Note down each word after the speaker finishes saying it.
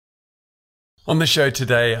On the show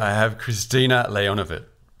today, I have Kristina Leonovic.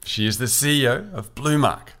 She is the CEO of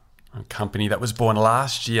Bluemark, a company that was born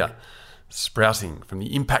last year, sprouting from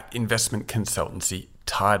the impact investment consultancy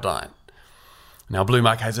Tideline. Now,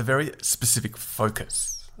 Bluemark has a very specific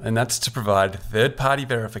focus, and that's to provide third-party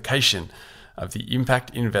verification of the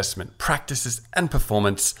impact investment practices and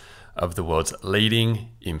performance of the world's leading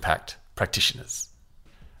impact practitioners.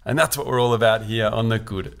 And that's what we're all about here on the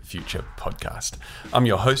Good Future podcast. I'm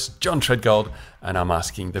your host, John Treadgold, and I'm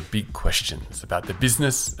asking the big questions about the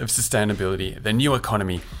business of sustainability, the new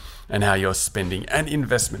economy, and how your spending and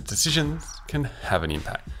investment decisions can have an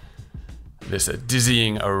impact. There's a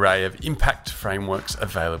dizzying array of impact frameworks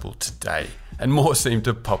available today, and more seem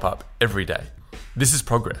to pop up every day. This is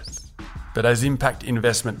progress. But as impact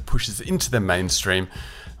investment pushes into the mainstream,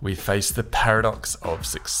 we face the paradox of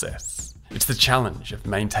success. It's the challenge of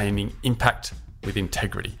maintaining impact with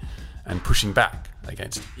integrity and pushing back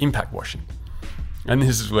against impact washing. And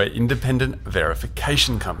this is where independent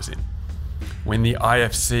verification comes in. When the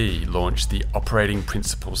IFC launched the operating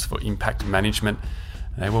principles for impact management,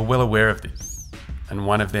 they were well aware of this. And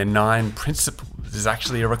one of their 9 principles is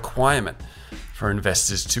actually a requirement for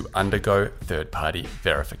investors to undergo third-party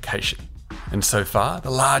verification. And so far, the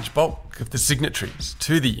large bulk of the signatories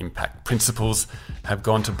to the impact principles have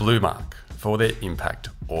gone to Bluemark for their impact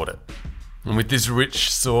audit. And with this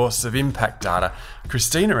rich source of impact data,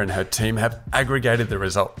 Kristina and her team have aggregated the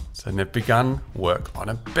results and have begun work on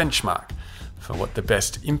a benchmark for what the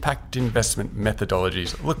best impact investment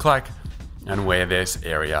methodologies look like and where there's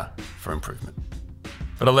area for improvement.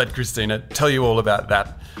 But I'll let Kristina tell you all about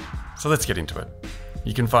that, so let's get into it.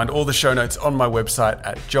 You can find all the show notes on my website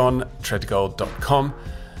at johntreadgold.com.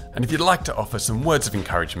 And if you'd like to offer some words of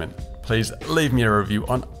encouragement, please leave me a review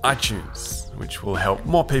on iTunes, which will help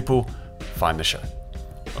more people find the show.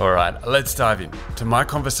 All right, let's dive into my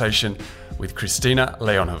conversation with Kristina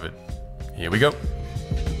Leonovic. Here we go.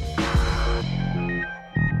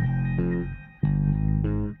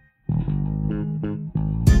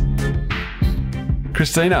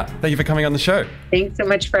 Kristina, thank you for coming on the show. Thanks so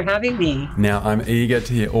much for having me. Now, I'm eager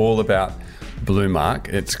to hear all about Bluemark.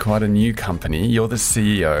 It's quite a new company. You're the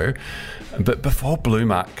CEO. But before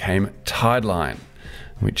Bluemark came Tideline,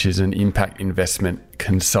 which is an impact investment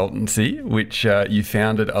consultancy, which you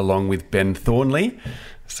founded along with Ben Thornley,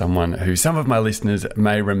 someone who some of my listeners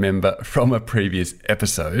may remember from a previous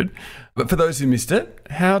episode. But for those who missed it,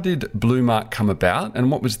 how did Bluemark come about and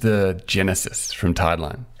what was the genesis from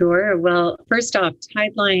Tideline? Sure. Well, first off,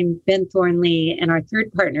 Tideline, Ben Thornley, and our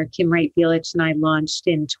third partner, Kim Wright-Bielich, and I launched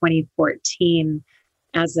in 2014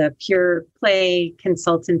 as a pure play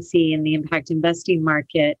consultancy in the impact investing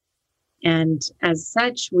market. And as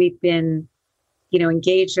such, we've been,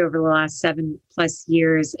 engaged over the last 7+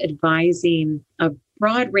 years advising a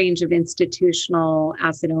broad range of institutional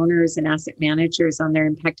asset owners and asset managers on their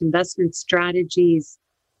impact investment strategies,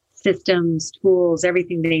 systems, tools,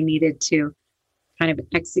 everything they needed to kind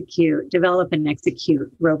of develop and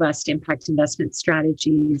execute robust impact investment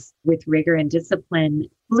strategies with rigor and discipline.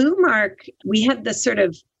 Bluemark, we had the sort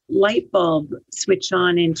of light bulb switch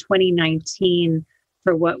on in 2019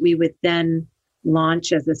 for what we would then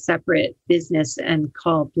launch as a separate business and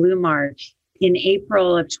call Bluemark. In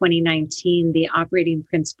April of 2019, the operating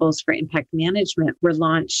principles for impact management were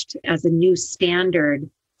launched as a new standard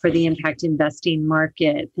for the impact investing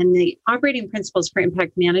market. And the operating principles for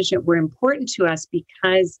impact management were important to us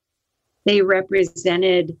because they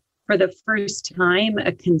represented, for the first time,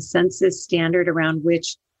 a consensus standard around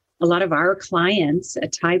which a lot of our clients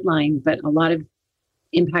at Tideline, but a lot of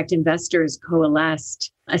impact investors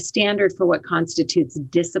coalesced, a standard for what constitutes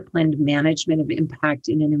disciplined management of impact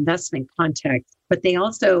in an investment context. But they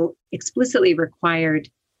also explicitly required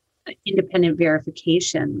independent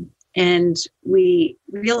verification. And we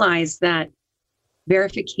realized that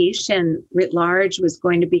verification writ large was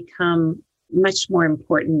going to become much more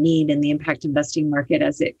important need in the impact investing market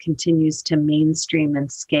as it continues to mainstream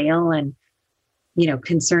and scale, and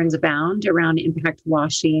concerns abound around impact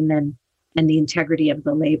washing and the integrity of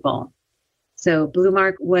the label. So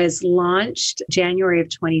Bluemark was launched January of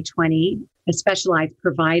 2020, a specialized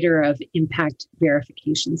provider of impact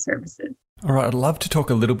verification services. All right, I'd love to talk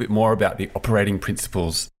a little bit more about the operating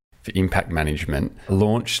principles for impact management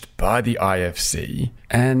launched by the IFC,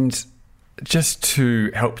 and just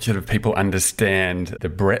to help sort of people understand the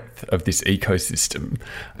breadth of this ecosystem.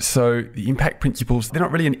 So the impact principles, they're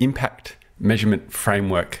not really an impact measurement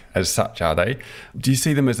framework as such, are they? Do you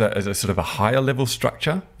see them as a sort of a higher level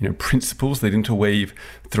structure, principles that interweave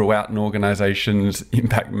throughout an organization's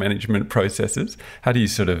impact management processes? How do you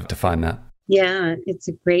sort of define that? Yeah, it's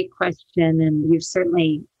a great question. And you've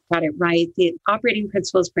certainly got it right. The operating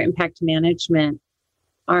principles for impact management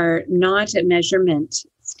are not a measurement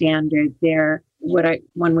standard. They're what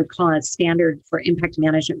one would call a standard for impact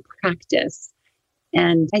management practice.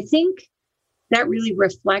 And I think that really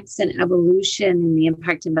reflects an evolution in the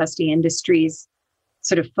impact investing industry's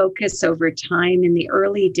sort of focus over time. In the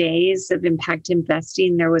early days of impact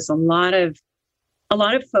investing, there was a lot of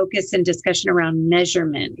focus and discussion around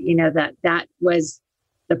measurement, that was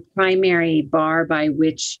the primary bar by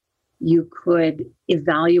which you could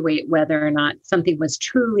evaluate whether or not something was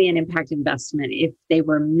truly an impact investment, if they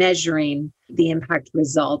were measuring the impact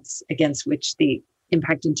results against which the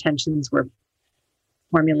impact intentions were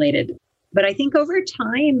formulated. But I think over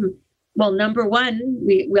time, well, number one,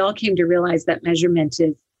 we all came to realize that measurement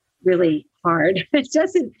is really hard. It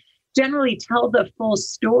doesn't generally tell the full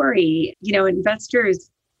story. Investors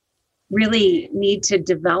really need to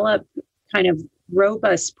develop kind of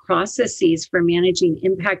robust processes for managing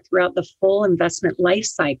impact throughout the full investment life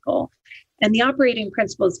cycle. And the operating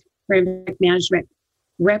principles for impact management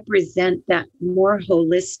represent that more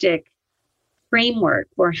holistic framework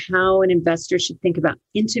for how an investor should think about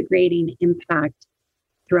integrating impact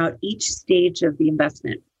throughout each stage of the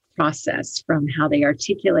investment process, from how they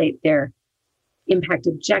articulate their impact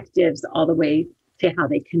objectives all the way to how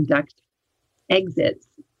they conduct exits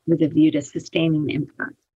with a view to sustaining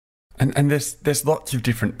impact. And there's lots of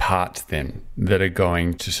different parts then that are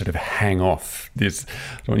going to sort of hang off this,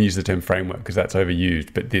 I don't want to use the term framework because that's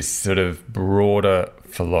overused, but this sort of broader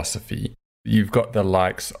philosophy. You've got the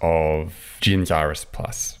likes of GIN's IRIS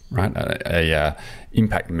Plus, right? A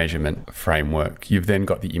impact measurement framework. You've then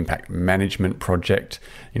got the Impact Management Project,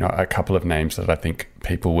 a couple of names that I think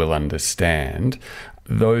people will understand.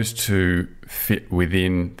 Those two fit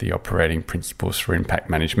within the operating principles for impact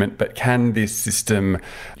management, but can this system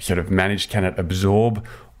sort of manage, can it absorb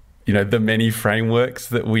the many frameworks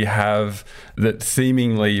that we have that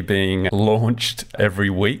seemingly being launched every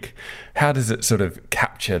week? How does it sort of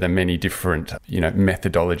capture the many different,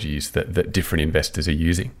 methodologies that different investors are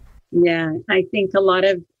using? Yeah, I think a lot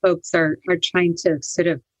of folks are trying to sort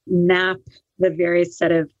of map the various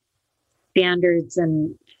set of standards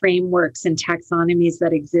and frameworks and taxonomies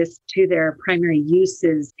that exist to their primary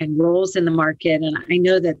uses and roles in the market. And I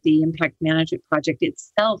know that the Impact Management Project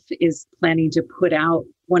itself is planning to put out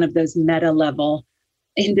one of those meta-level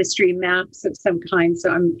industry maps of some kind. So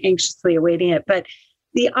I'm anxiously awaiting it. But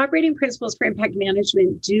the operating principles for impact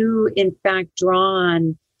management do, in fact, draw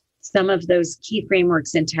on some of those key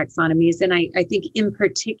frameworks and taxonomies. And I think in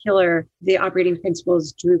particular, the operating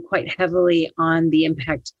principles drew quite heavily on the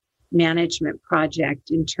Impact Management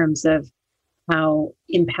Project in terms of how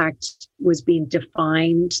impact was being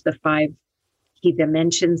defined, the 5 key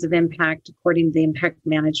dimensions of impact according to the Impact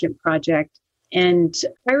Management Project. And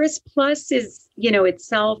IRIS Plus is,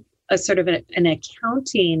 itself a sort of an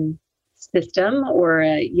accounting system or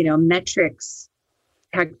a, metrics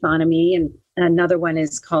taxonomy. And another one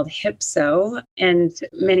is called HIPSO. And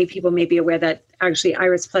many people may be aware that actually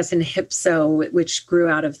IRIS Plus and HIPSO, which grew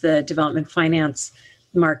out of the development finance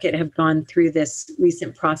market, have gone through this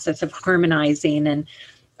recent process of harmonizing and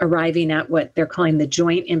arriving at what they're calling the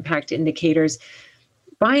joint impact indicators.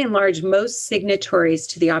 By and large, most signatories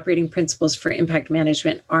to the operating principles for impact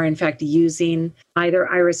management are in fact using either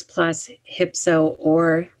IRIS Plus, HIPSO,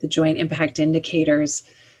 or the joint impact indicators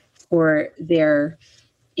for their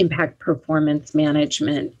impact performance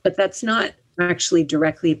management. But that's not actually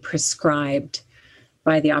directly prescribed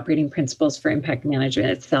by the operating principles for impact management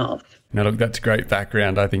itself. Now, look, that's great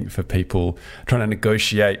background, I think, for people trying to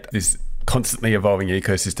negotiate this constantly evolving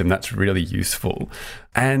ecosystem. That's really useful.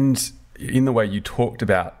 And in the way you talked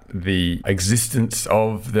about the existence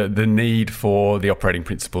of the need for the operating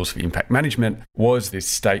principles for impact management was this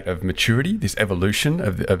state of maturity, this evolution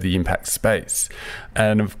of the impact space.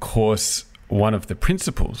 And of course, one of the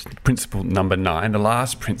principles, principle number 9, the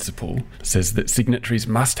last principle, says that signatories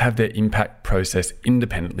must have their impact process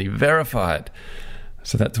independently verified.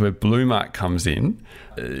 So that's where Bluemark comes in.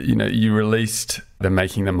 You released the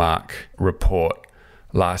Making the Mark report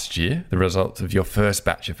last year, the results of your first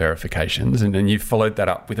batch of verifications, and then you followed that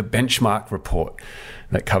up with a benchmark report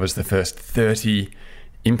that covers the first 30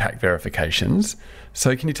 impact verifications.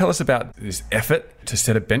 So can you tell us about this effort to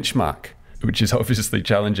set a benchmark, which is obviously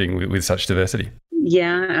challenging with such diversity?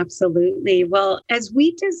 Yeah, absolutely. Well, as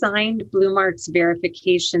we designed Bluemark's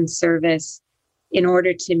verification service in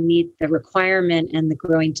order to meet the requirement and the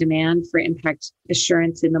growing demand for impact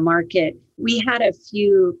assurance in the market, we had a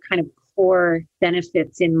few kind of core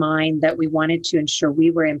benefits in mind that we wanted to ensure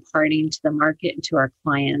we were imparting to the market and to our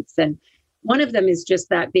clients. And One of them is just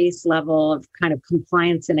that base level of kind of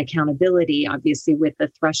compliance and accountability, obviously with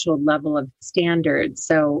the threshold level of standards.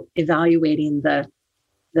 So evaluating the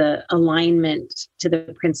alignment to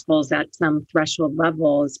the principles at some threshold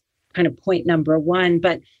level is kind of point number one.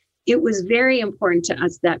 But it was very important to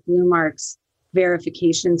us that Bluemark's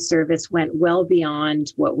verification service went well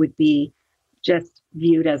beyond what would be just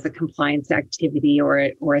viewed as a compliance activity or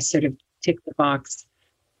a sort of tick the box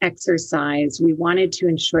exercise. We wanted to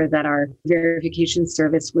ensure that our verification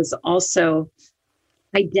service was also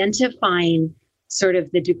identifying sort of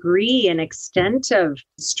the degree and extent of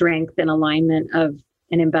strength and alignment of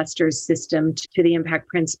an investor's system to the impact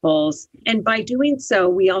principles. And by doing so,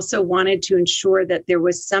 we also wanted to ensure that there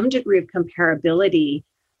was some degree of comparability,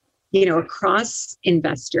 across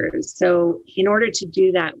investors. So in order to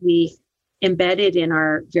do that, we embedded in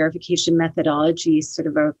our verification methodology sort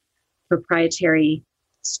of a proprietary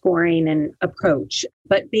scoring and approach,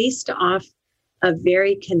 but based off a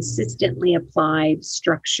very consistently applied,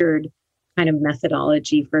 structured kind of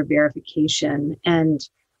methodology for verification, and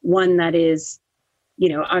one that is,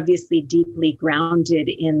 obviously deeply grounded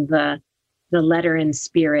in the letter and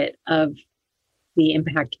spirit of the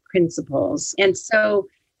impact principles. And so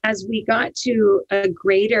as we got to a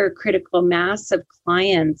greater critical mass of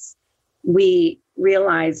clients, we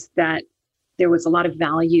realized that there was a lot of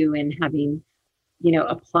value in having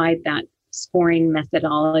applied that scoring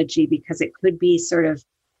methodology, because it could be sort of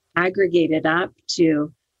aggregated up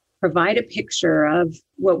to provide a picture of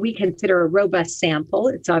what we consider a robust sample.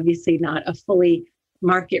 It's obviously not a fully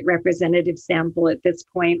market representative sample at this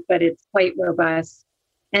point, but it's quite robust.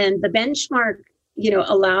 And the benchmark,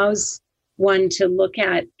 allows one to look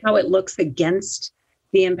at how it looks against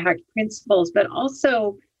the impact principles, but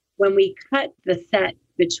also when we cut the set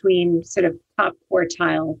between sort of top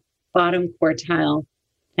quartile, bottom quartile,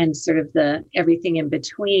 and sort of the everything in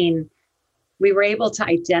between, we were able to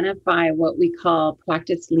identify what we call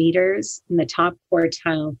practice leaders in the top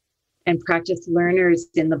quartile and practice learners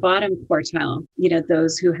in the bottom quartile,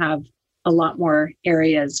 those who have a lot more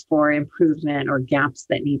areas for improvement or gaps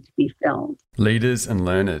that need to be filled. Leaders and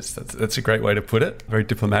learners. That's a great way to put it. Very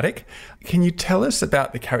diplomatic. Can you tell us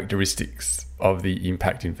about the characteristics of the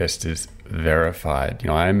impact investors verified?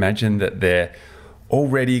 I imagine that they're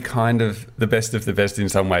already kind of the best in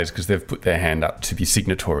some ways because they've put their hand up to be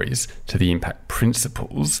signatories to the impact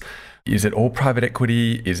principles. Is it all private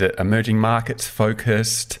equity? Is it emerging markets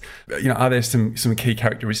focused? Are there some key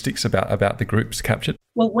characteristics about the groups captured?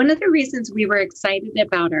 Well, one of the reasons we were excited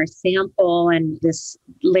about our sample and this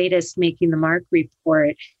latest Making the Mark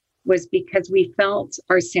report was because we felt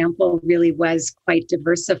our sample really was quite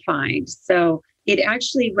diversified. So it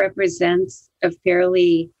actually represents a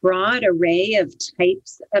fairly broad array of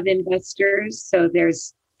types of investors. So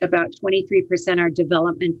there's about 23% are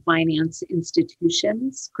development finance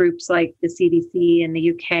institutions, groups like the CDC in the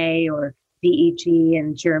UK or DEG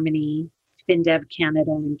in Germany, FinDev Canada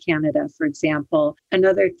in Canada, for example.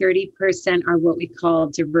 Another 30% are what we call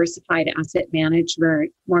diversified asset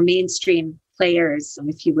management, more mainstream players,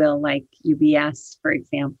 if you will, like UBS, for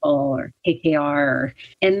example, or KKR.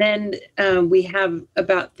 And then we have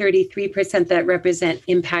about 33% that represent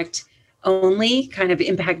impact only, kind of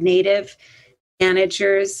impact native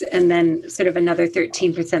managers, and then sort of another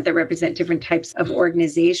 13% that represent different types of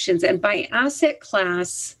organizations. And by asset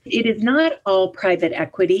class, it is not all private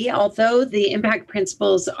equity, although the impact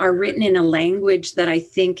principles are written in a language that I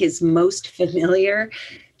think is most familiar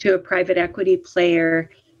to a private equity player.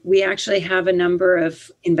 We actually have a number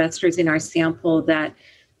of investors in our sample that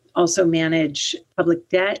also manage public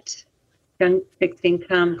debt, fixed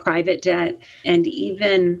income, private debt, and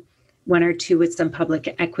even one or two with some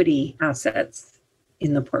public equity assets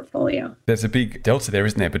in the portfolio. There's a big delta there,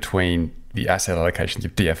 isn't there, between the asset allocations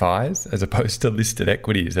of DFIs as opposed to listed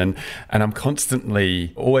equities. And I'm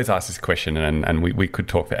constantly always asked this question, and we could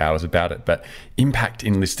talk for hours about it, but impact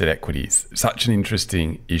in listed equities, such an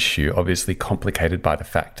interesting issue, obviously complicated by the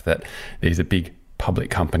fact that these are big public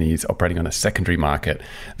companies operating on a secondary market,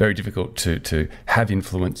 very difficult to have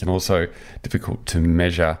influence and also difficult to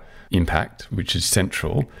measure impact, which is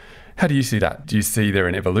central. How do you see that? Do you see there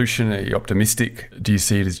an evolution? Are you optimistic? Do you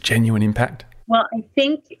see it as genuine impact? Well, I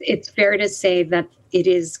think it's fair to say that it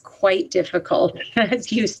is quite difficult,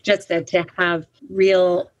 as you just said, to have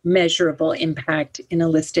real measurable impact in a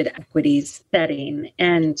listed equities setting,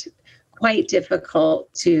 and quite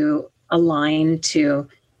difficult to align to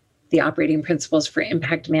the operating principles for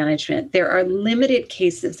impact management. There are limited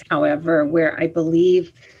cases, however, where I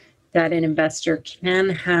believe that an investor can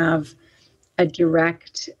have a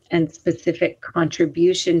direct and specific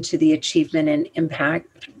contribution to the achievement and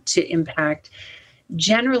impact,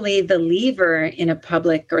 generally the lever in a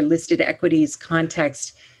public or listed equities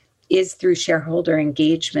context is through shareholder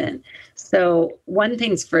engagement. So one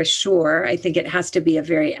thing's for sure, I think it has to be a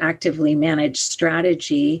very actively managed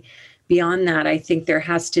strategy. Beyond that, I think there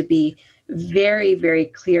has to be very, very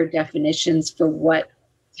clear definitions for what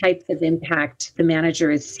types of impact the manager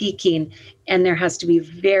is seeking. And there has to be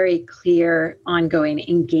very clear ongoing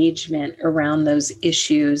engagement around those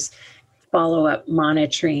issues, follow-up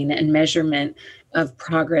monitoring and measurement of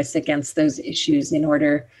progress against those issues in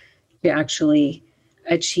order to actually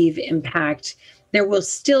achieve impact. There will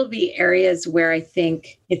still be areas where I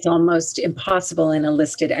think it's almost impossible in a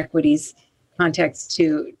listed equities context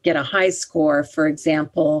to get a high score, for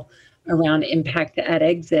example, around impact at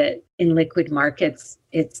exit. In liquid markets,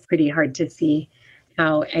 it's pretty hard to see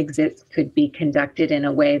how exits could be conducted in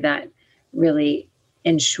a way that really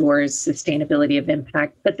ensures sustainability of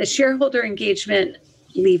impact. But the shareholder engagement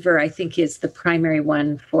lever, I think, is the primary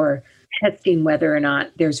one for testing whether or not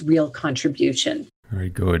there's real contribution. Very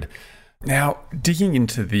good. Now, digging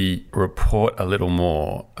into the report a little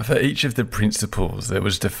more, for each of the principles, there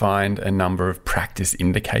was defined a number of practice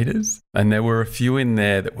indicators, and there were a few in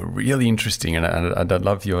there that were really interesting, and I'd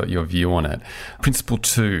love your view on it. Principle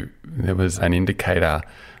 2, there was an indicator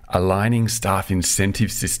aligning staff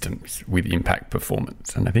incentive systems with impact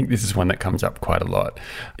performance. And I think this is one that comes up quite a lot.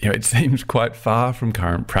 It seems quite far from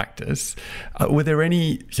current practice. Were there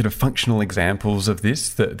any sort of functional examples of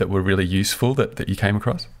this that were really useful that you came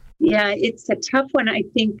across? Yeah, it's a tough one. I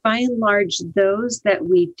think by and large, those that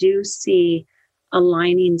we do see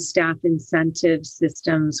aligning staff incentive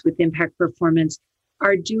systems with impact performance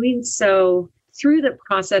are doing so through the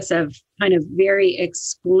process of kind of very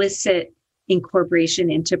explicit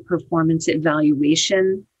incorporation into performance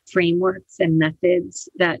evaluation frameworks and methods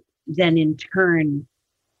that then in turn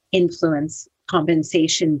influence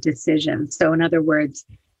compensation decisions. So in other words,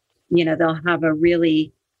 they'll have a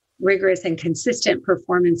really rigorous and consistent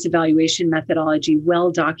performance evaluation methodology,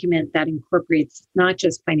 well documented, that incorporates not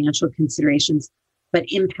just financial considerations, but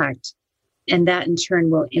impact. And that in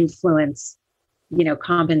turn will influence,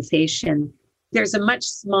 compensation. There's a much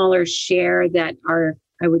smaller share that are,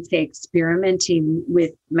 I would say, experimenting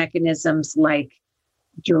with mechanisms like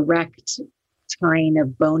direct tying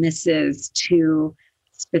of bonuses to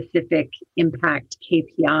specific impact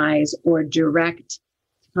KPIs or direct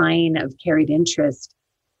tying of carried interest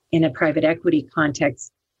in a private equity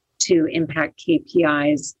context to impact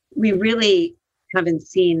KPIs. We really haven't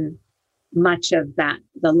seen much of that,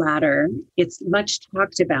 the latter. It's much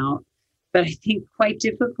talked about, but I think quite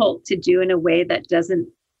difficult to do in a way that doesn't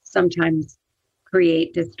sometimes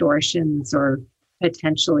create distortions or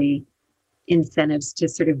potentially incentives to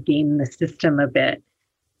sort of game the system a bit.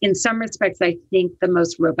 In some respects, I think the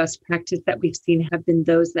most robust practice that we've seen have been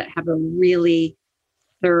those that have a really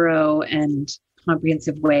thorough and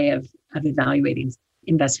comprehensive way of evaluating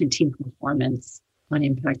investment team performance on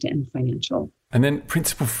impact and financial. And then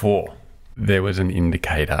principle 4, there was an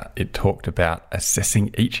indicator. It talked about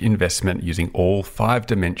assessing each investment using all 5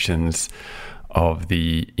 dimensions of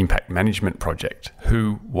the impact management project: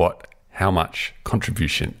 who, what, how much,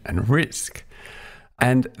 contribution, and risk.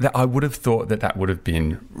 And I would have thought that would have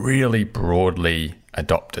been really broadly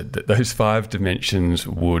adopted, that those 5 dimensions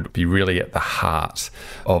would be really at the heart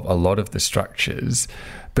of a lot of the structures,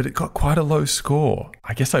 but it got quite a low score.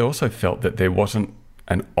 I guess I also felt that there wasn't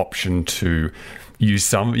an option to use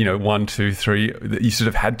some, 1, 2, 3, that you sort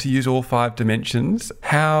of had to use all 5 dimensions.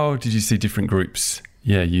 How did you see different groups,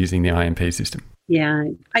 using the IMP system? Yeah,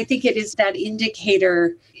 I think it is that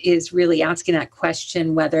indicator is really asking that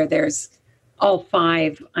question, whether there's all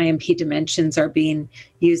 5 IMP dimensions are being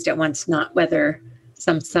used at once, not whether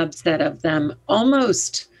some subset of them.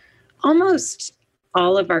 Almost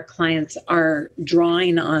all of our clients are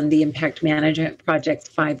drawing on the impact management project's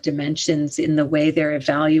 5 dimensions in the way they're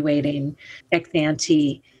evaluating ex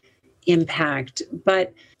ante impact.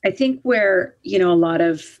 But I think where, a lot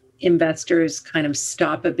of investors kind of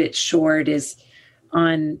stop a bit short is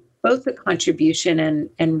on both the contribution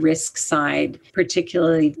and risk side,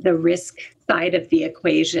 particularly the risk side of the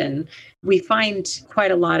equation. We find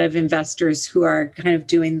quite a lot of investors who are kind of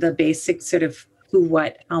doing the basic sort of who,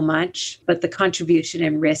 what, how much, but the contribution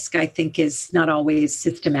and risk, I think, is not always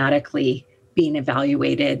systematically being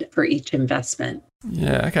evaluated for each investment.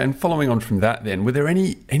 Yeah, okay. And following on from that then, were there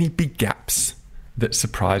any big gaps that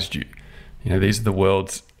surprised you? These are the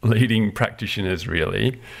world's leading practitioners,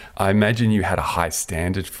 really. I imagine you had a high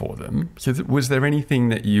standard for them. So was there anything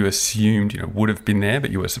that you assumed, would have been there, but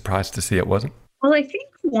you were surprised to see it wasn't? Well, I think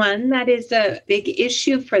one that is a big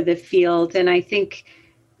issue for the field, and I think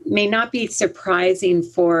may not be surprising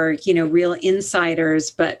for, real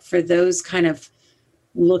insiders, but for those kind of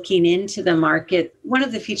looking into the market, one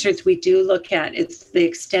of the features we do look at is the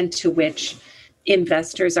extent to which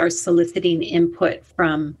investors are soliciting input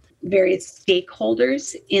from various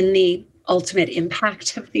stakeholders in the ultimate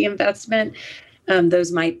impact of the investment.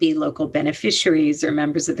 Those might be local beneficiaries or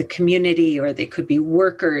members of the community, or they could be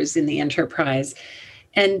workers in the enterprise.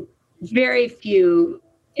 And very few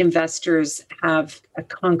investors have a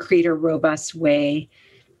concrete or robust way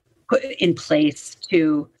put in place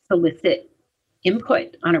to solicit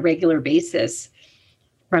input on a regular basis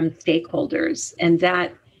from stakeholders. And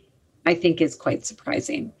that, I think, is quite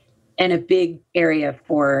surprising and a big area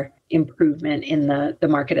for improvement in the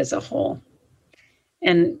market as a whole.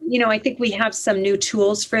 And, I think we have some new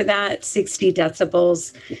tools for that. 60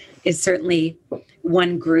 Decibels is certainly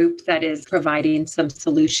one group that is providing some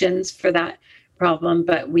solutions for that problem,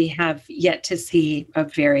 but we have yet to see a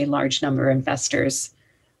very large number of investors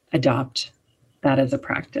adopt that as a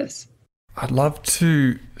practice. I'd love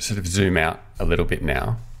to sort of zoom out a little bit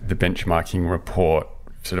now. The benchmarking report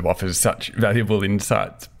sort of offers such valuable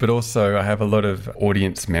insights, but also I have a lot of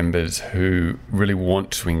audience members who really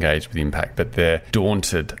want to engage with impact, but they're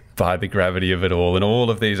daunted by the gravity of it all and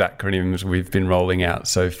all of these acronyms we've been rolling out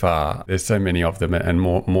so far. There's so many of them and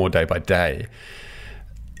more day by day.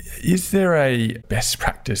 Is there a best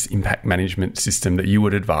practice impact management system that you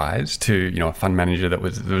would advise to, a fund manager that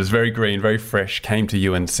was very green, very fresh, came to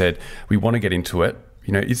you and said, we want to get into it?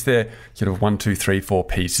 Is there sort of 1, 2, 3, 4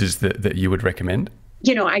 pieces that you would recommend?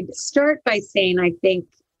 I'd start by saying, I think,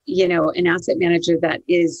 an asset manager that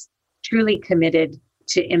is truly committed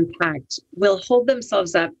to impact will hold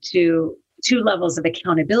themselves up to 2 levels of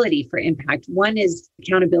accountability for impact. One is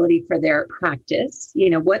accountability for their practice.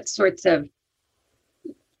 What sorts of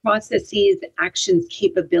processes, actions,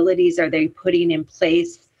 capabilities are they putting in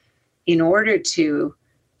place in order to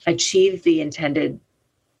achieve the intended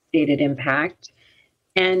stated impact?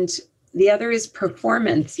 And the other is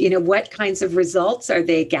performance. What kinds of results are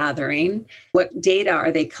they gathering? What data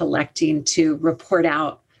are they collecting to report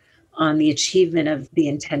out on the achievement of the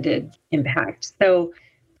intended impact? So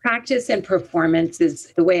practice and performance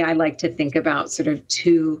is the way I like to think about sort of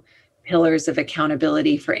 2 pillars of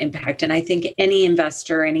accountability for impact. And I think any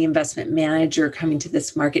investor, any investment manager coming to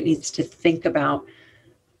this market needs to think about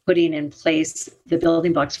putting in place the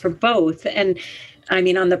building blocks for both. And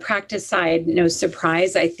on the practice side, no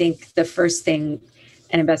surprise, I think the first thing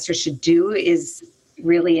an investor should do is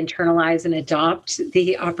really internalize and adopt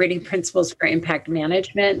the operating principles for impact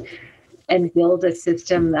management and build a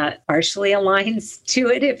system that partially aligns to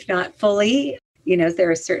it, if not fully. There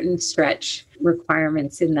are certain stretch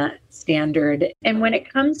requirements in that standard. And when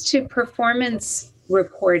it comes to performance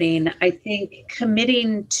reporting, I think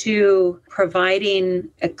committing to providing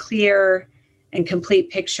a clear and complete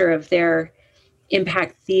picture of their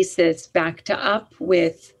impact thesis backed up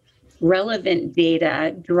with relevant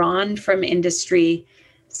data drawn from industry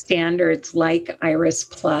standards like IRIS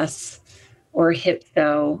Plus or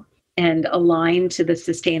HIPSO and aligned to the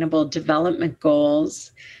Sustainable Development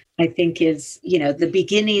Goals, I think is, the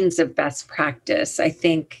beginnings of best practice. I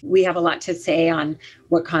think we have a lot to say on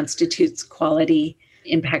what constitutes quality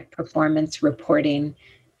impact performance reporting.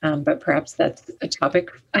 But perhaps that's a topic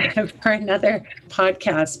for another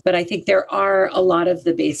podcast. But I think there are a lot of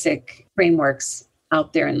the basic frameworks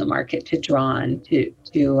out there in the market to draw on to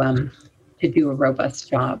do a robust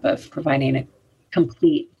job of providing a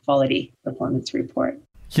complete quality performance report.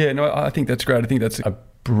 Yeah, no, I think that's great. I think that's a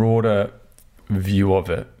broader view of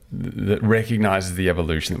it that recognises the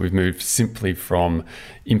evolution, that we've moved simply from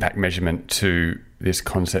impact measurement to this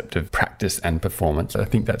concept of practice and performance. I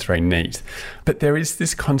think that's very neat. But there is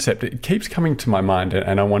this concept, it keeps coming to my mind,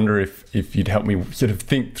 and I wonder if you'd help me sort of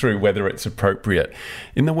think through whether it's appropriate.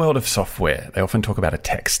 In the world of software, they often talk about a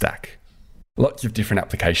tech stack. Lots of different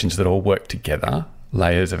applications that all work together,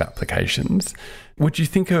 layers of applications. Would you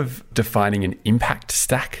think of defining an impact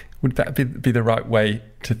stack? Would that be the right way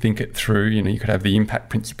to think it through? You could have the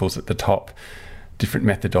impact principles at the top, different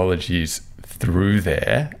methodologies through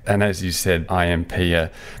there. And as you said, IMP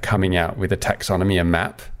are coming out with a taxonomy, a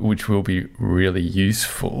map, which will be really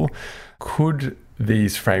useful. Could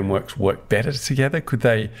these frameworks work better together?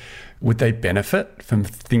 Would they benefit from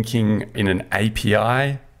thinking in an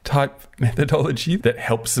API type methodology that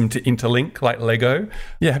helps them to interlink like Lego?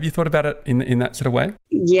 Yeah, have you thought about it in that sort of way?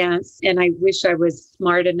 Yes, and I wish I was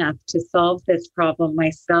smart enough to solve this problem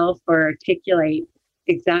myself or articulate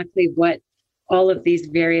exactly what all of these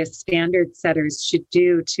various standard setters should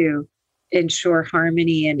do to ensure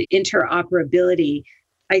harmony and interoperability.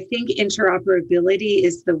 I think interoperability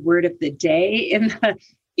is the word of the day in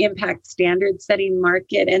impact standard setting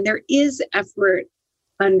market. And there is effort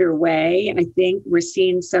underway. I think we're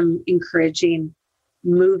seeing some encouraging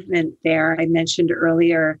movement there. I mentioned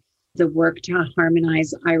earlier the work to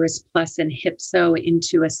harmonize IRIS Plus and HIPSO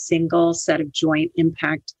into a single set of joint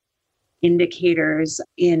impact indicators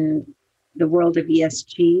in the world of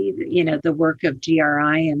ESG, the work of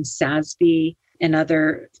GRI and SASB and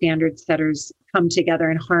other standard setters come together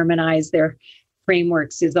and harmonize their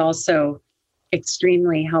frameworks is also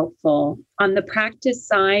extremely helpful. On the practice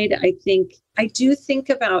side, I do think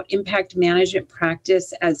about impact management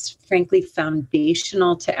practice as frankly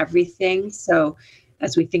foundational to everything. So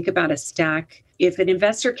as we think about a stack, if an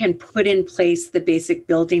investor can put in place the basic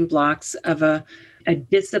building blocks of a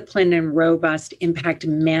disciplined and robust impact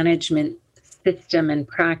management system and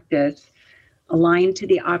practice aligned to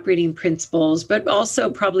the operating principles, but also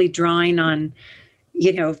probably drawing on,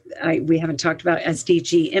 we haven't talked about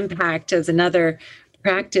SDG impact as another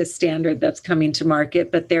practice standard that's coming to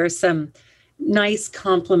market, but there are some nice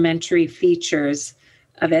complementary features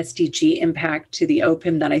of SDG impact to the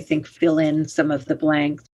OPIM that I think fill in some of the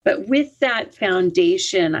blanks. But with that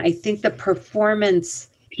foundation, I think the performance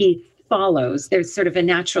piece follows. There's sort of a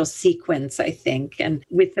natural sequence, I think. And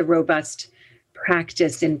with the robust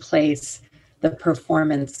practice in place, the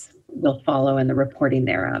performance will follow and the reporting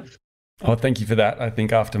thereof. Oh, thank you for that. I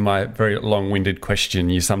think after my very long-winded question,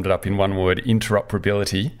 you summed it up in one word,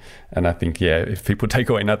 interoperability. And I think, if people take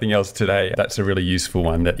away nothing else today, that's a really useful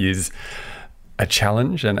one. That is a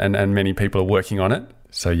challenge and many people are working on it.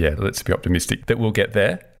 So let's be optimistic that we'll get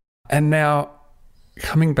there. And now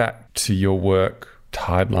coming back to your work,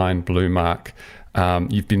 Tideline, Bluemark,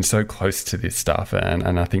 you've been so close to this stuff,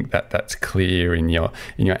 and I think that's clear in your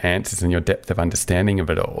answers and your depth of understanding of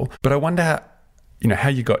it all. But I wonder how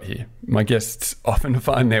you got here. My guests often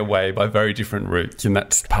find their way by very different routes, and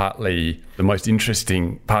that's partly the most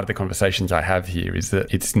interesting part of the conversations I have here, is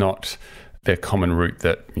that it's not the common route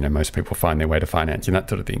that most people find their way to finance and that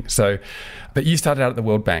sort of thing. So, but you started out at the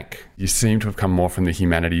World Bank. You seem to have come more from the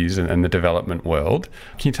humanities and the development world.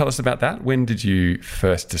 Can you tell us about that? When did you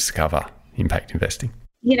first discover impact investing?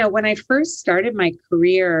 When I first started my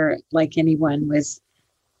career, like anyone, was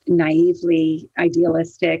naively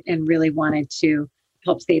idealistic and really wanted to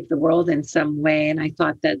help save the world in some way. And I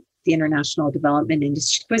thought that the international development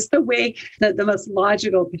industry was the most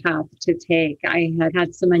logical path to take. I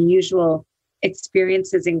had some unusual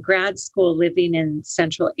experiences in grad school living in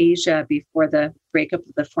Central Asia before the breakup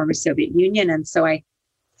of the former Soviet Union. And so I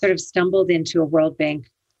sort of stumbled into a World Bank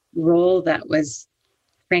role that was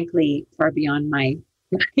frankly far beyond my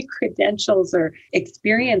credentials or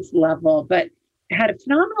experience level, but had a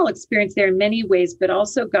phenomenal experience there in many ways, but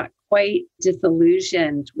also got quite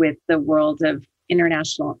disillusioned with the world of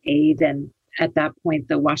international aid. And at that point,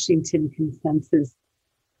 the Washington consensus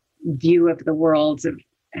view of the world of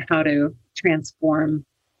how to transform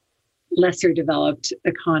lesser developed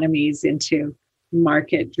economies into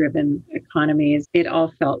market-driven economies. It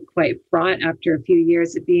all felt quite fraught after a few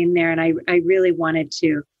years of being there. And I really wanted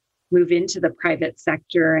to move into the private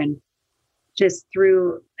sector. And just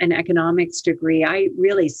through an economics degree, I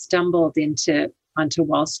really stumbled onto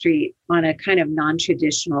Wall Street on a kind of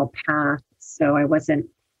non-traditional path. So I wasn't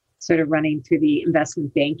sort of running through the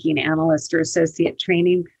investment banking analyst or associate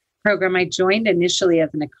training program. I joined initially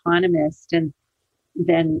as an economist and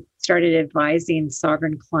then started advising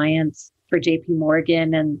sovereign clients for JP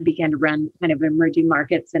Morgan and began to run kind of emerging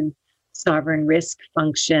markets and sovereign risk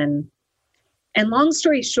function. And long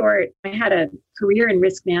story short, I had a career in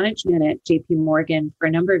risk management at JP Morgan for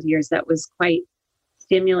a number of years that was quite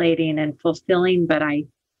stimulating and fulfilling, but I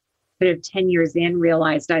sort of 10 years in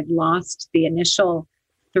realized I'd lost the initial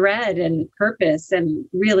thread and purpose and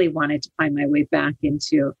really wanted to find my way back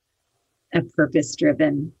into a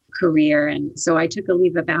purpose-driven career. And so I took a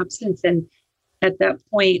leave of absence. And at that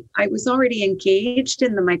point, I was already engaged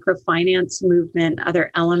in the microfinance movement, other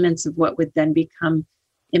elements of what would then become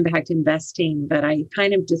impact investing. But I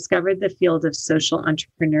kind of discovered the field of social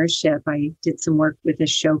entrepreneurship. I did some work with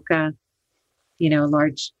Ashoka, a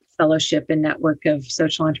large fellowship and network of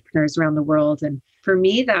social entrepreneurs around the world. And for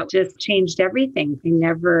me, that just changed everything. I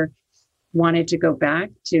never wanted to go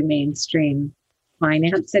back to mainstream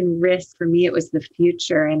finance and risk. For me, it was the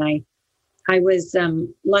future. And I was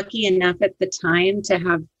lucky enough at the time to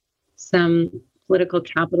have some political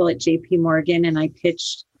capital at JP Morgan, and I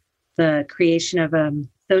pitched the creation of a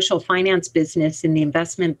social finance business in the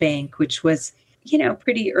investment bank, which was,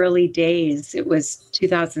 pretty early days. It was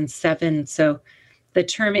 2007. So the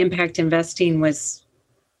term impact investing was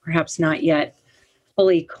perhaps not yet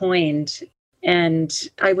fully coined. And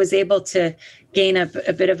I was able to gain a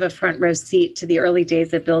bit of a front row seat to the early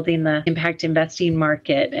days of building the impact investing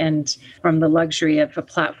market. And from the luxury of a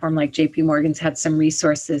platform like JP Morgan's had some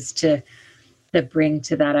resources to bring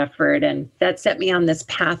to that effort. And that set me on this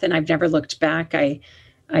path, and I've never looked back.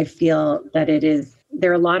 I feel that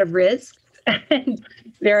there are a lot of risks and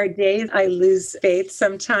there are days I lose faith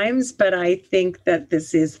sometimes, but I think that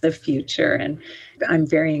this is the future. And I'm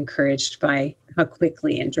very encouraged by how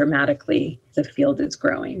quickly and dramatically the field is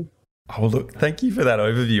growing. Oh, look, thank you for that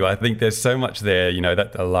overview. I think there's so much there,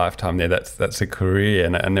 that a lifetime there, that's a career,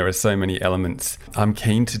 and there are so many elements I'm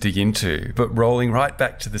keen to dig into. But rolling right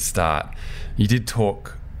back to the start, you did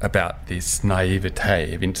talk about this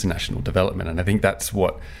naivete of international development, and I think that's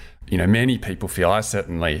what many people feel. I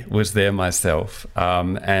certainly was there myself,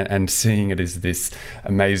 and seeing it as this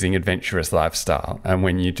amazing, adventurous lifestyle. And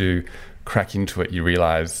when you do crack into it, you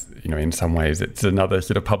realize, in some ways it's another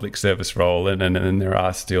sort of public service role, and there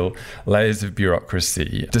are still layers of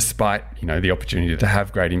bureaucracy, despite, the opportunity to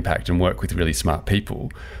have great impact and work with really smart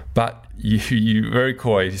people. But you very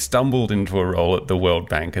coy stumbled into a role at the World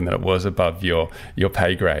Bank, and that it was above your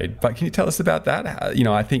pay grade. But can you tell us about that?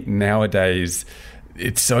 I think nowadays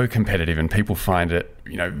it's so competitive and people find it,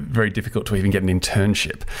 very difficult to even get an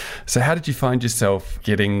internship. So how did you find yourself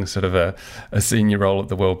getting sort of a senior role at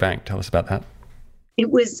the World Bank? Tell us about that.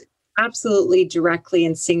 It was absolutely directly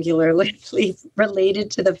and singularly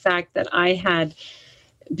related to the fact that I had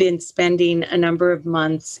been spending a number of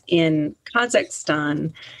months in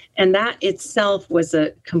Kazakhstan, and that itself was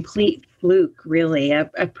a complete fluke, really.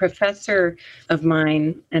 A professor of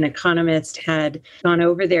mine, an economist, had gone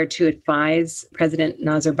over there to advise President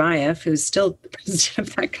Nazarbayev, who's still the president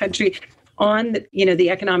of that country, on the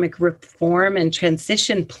economic reform and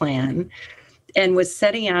transition plan, and was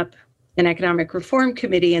setting up an economic reform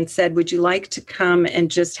committee, and said, would you like to come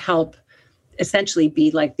and just help essentially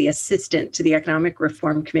be like the assistant to the economic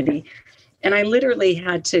reform committee? And I literally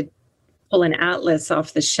had to pull an atlas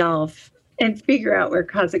off the shelf and figure out where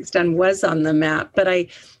Kazakhstan was on the map. But it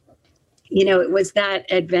was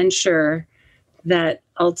that adventure that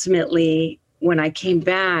ultimately, when I came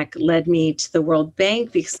back, led me to the World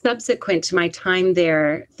Bank, because subsequent to my time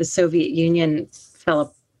there, the Soviet Union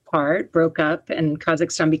fell apart, broke up, and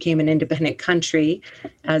Kazakhstan became an independent country,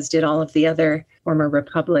 as did all of the other former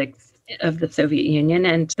republics of the Soviet Union.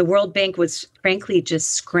 And the World Bank was frankly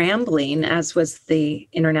just scrambling, as was the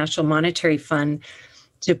International Monetary Fund,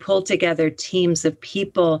 to pull together teams of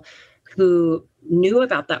people who knew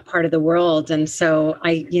about that part of the world. And so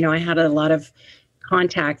I had a lot of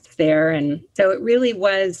contacts there. And so it really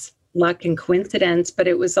was luck and coincidence, but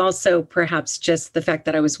it was also perhaps just the fact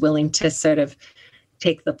that I was willing to sort of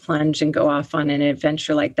take the plunge and go off on an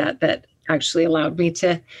adventure like that actually allowed me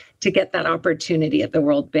to get that opportunity at the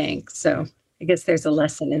World Bank. So I guess there's a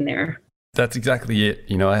lesson in there. That's exactly it.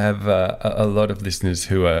 I have a lot of listeners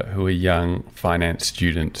who are young finance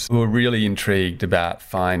students who are really intrigued about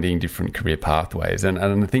finding different career pathways. And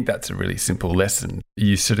I think that's a really simple lesson.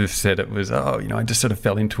 You sort of said it was, I just sort of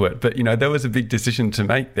fell into it. But, there was a big decision to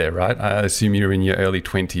make there, right? I assume you were in your early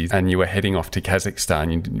 20s and you were heading off to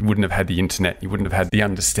Kazakhstan. You wouldn't have had the internet. You wouldn't have had the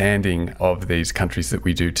understanding of these countries that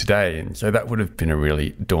we do today. And so that would have been a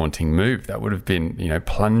really daunting move. That would have been,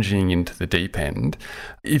 plunging into the deep end.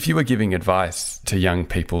 If you were giving advice to young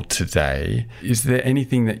people today, is there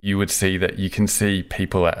anything that you would see that you can see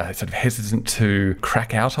people are sort of hesitant to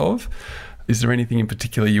crack out of? Is there anything in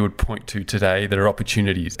particular you would point to today that are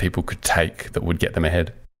opportunities people could take that would get them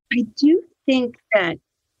ahead? I do think that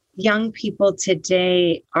young people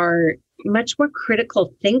today are much more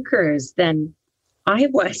critical thinkers than I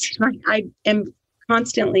was. I am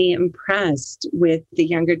constantly impressed with the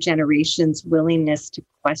younger generation's willingness to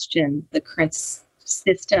question the current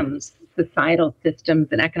systems, societal systems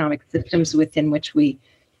and economic systems within which we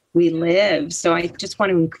live. So I just want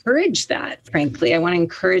to encourage that, frankly. I want to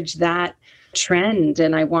encourage that trend,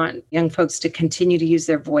 and I want young folks to continue to use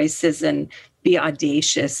their voices and be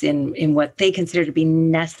audacious in what they consider to be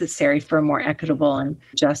necessary for a more equitable and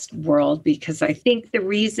just world. Because I think the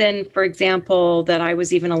reason, for example, that I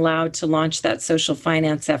was even allowed to launch that social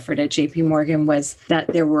finance effort at JP Morgan was that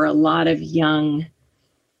there were a lot of young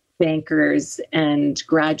bankers and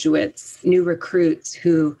graduates, new recruits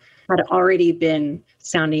who had already been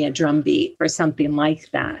sounding a drumbeat for something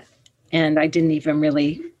like that. And I didn't even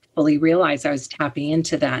really fully realize I was tapping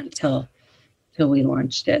into that until we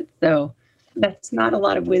launched it. So that's not a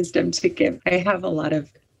lot of wisdom to give. I have a lot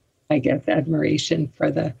of, I guess, admiration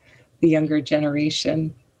for the younger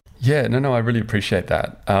generation. Yeah, no, I really appreciate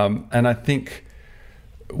that. And I think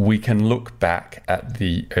we can look back at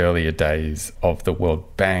the earlier days of the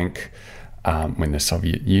World Bank when the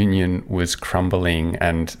Soviet Union was crumbling,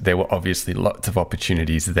 and there were obviously lots of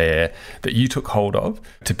opportunities there that you took hold of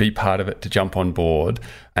to be part of it, to jump on board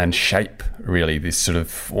and shape really this sort of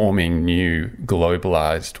forming new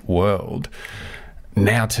globalized world.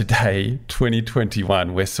 Now today,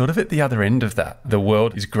 2021, we're sort of at the other end of that. The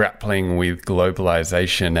world is grappling with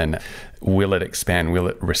globalization and will it expand, will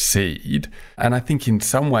it recede? And I think in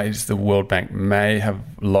some ways the World Bank may have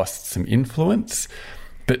lost some influence,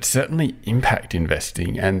 but certainly impact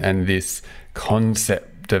investing and this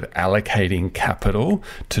concept of allocating capital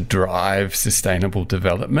to drive sustainable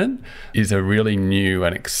development is a really new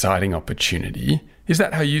and exciting opportunity. Is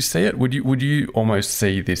that how you see it? Would you almost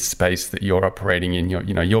see this space that you're operating in?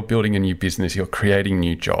 You're building a new business, you're creating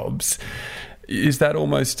new jobs. Is that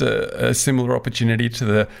almost a similar opportunity to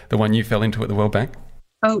the one you fell into at the World Bank?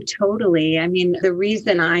 Oh, totally. I mean, the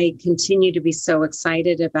reason I continue to be so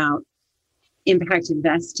excited about impact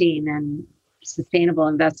investing and sustainable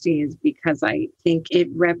investing is because I think it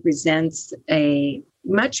represents a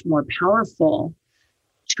much more powerful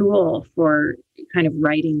tool for kind of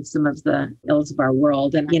righting some of the ills of our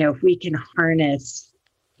world. And, if we can harness,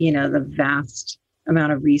 the vast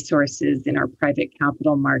amount of resources in our private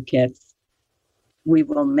capital markets, we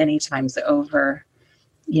will many times over,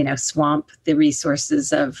 swamp the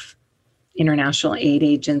resources of international aid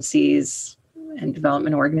agencies and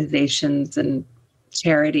development organizations and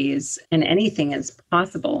charities, and anything is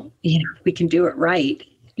possible. We can do it right,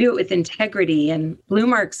 do it with integrity. And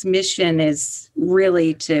Bluemark's mission is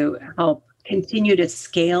really to help continue to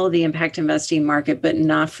scale the impact investing market, but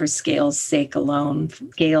not for scale's sake alone,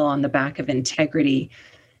 scale on the back of integrity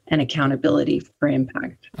and accountability for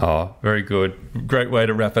impact. Oh, very good. Great way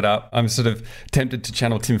to wrap it up. I'm sort of tempted to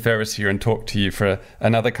channel Tim Ferriss here and talk to you for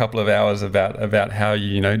another couple of hours about how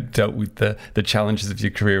you dealt with the challenges of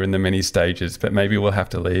your career in the many stages, but maybe we'll have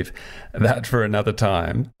to leave that for another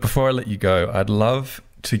time. Before I let you go, I'd love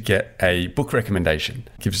to get a book recommendation.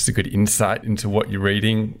 Gives us a good insight into what you're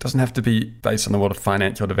reading. Doesn't have to be based on the world of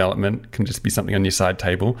finance or development. Can just be something on your side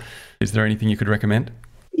table. Is there anything you could recommend?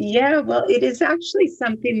 Yeah, well, it is actually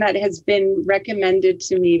something that has been recommended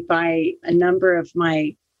to me by a number of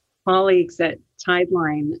my colleagues at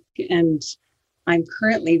Tideline, and I'm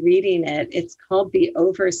currently reading it. It's called The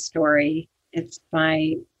Overstory. It's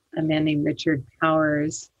by a man named Richard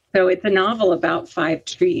Powers. So it's a novel about 5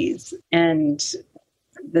 trees and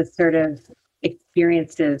the sort of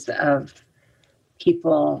experiences of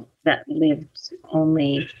people that lived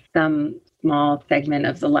only some small segment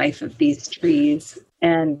of the life of these trees.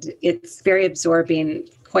 And it's very absorbing,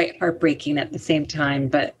 quite heartbreaking at the same time.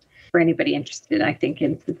 But for anybody interested, I think,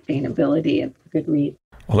 in sustainability, it's a good read.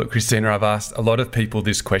 Well, look, Christina, I've asked a lot of people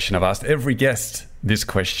this question. I've asked every guest this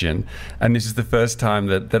question. And this is the first time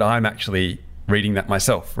that I'm actually reading that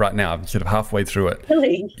myself right now. I'm sort of halfway through it.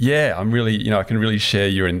 Really? Yeah, I'm really, I can really share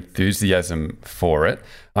your enthusiasm for it.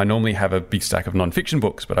 I normally have a big stack of nonfiction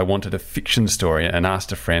books, but I wanted a fiction story and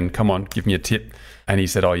asked a friend, come on, give me a tip. And he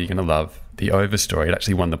said, oh, you're going to love The Overstory. It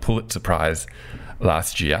actually won the Pulitzer Prize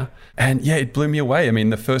last year. And yeah, it blew me away. I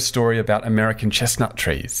mean, the first story about American chestnut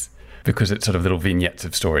trees, because it's sort of little vignettes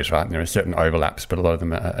of stories, right? And there are certain overlaps, but a lot of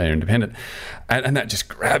them are independent. And that just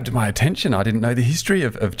grabbed my attention. I didn't know the history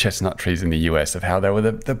of chestnut trees in the US, of how they were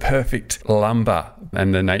the perfect lumber,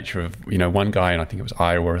 and the nature of, one guy, and I think it was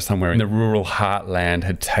Iowa or somewhere in the rural heartland,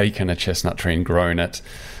 had taken a chestnut tree and grown it.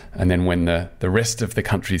 And then when the rest of the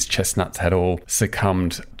country's chestnuts had all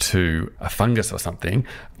succumbed to a fungus or something,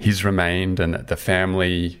 his remained, and the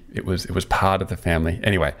family, it was part of the family.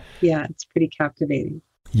 Anyway. Yeah, it's pretty captivating.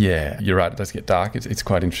 Yeah, you're right. It does get dark. It's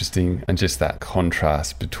quite interesting. And just that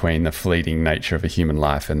contrast between the fleeting nature of a human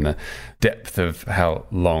life and the depth of how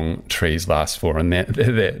long trees last for, and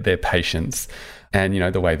their patience. And,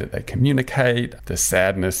 the way that they communicate, the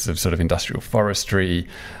sadness of sort of industrial forestry,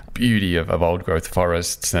 beauty of old growth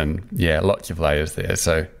forests, and yeah, lots of layers there.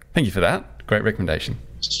 So thank you for that. Great recommendation.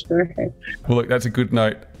 Sure. Well, look, that's a good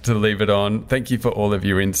note to leave it on. Thank you for all of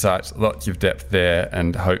your insights, lots of depth there,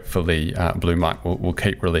 and hopefully Bluemark will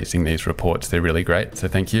keep releasing these reports. They're really great. So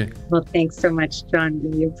thank you. Well, thanks so much, John.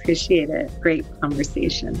 Really appreciate it. Great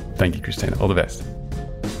conversation. Thank you, Christina. All the best.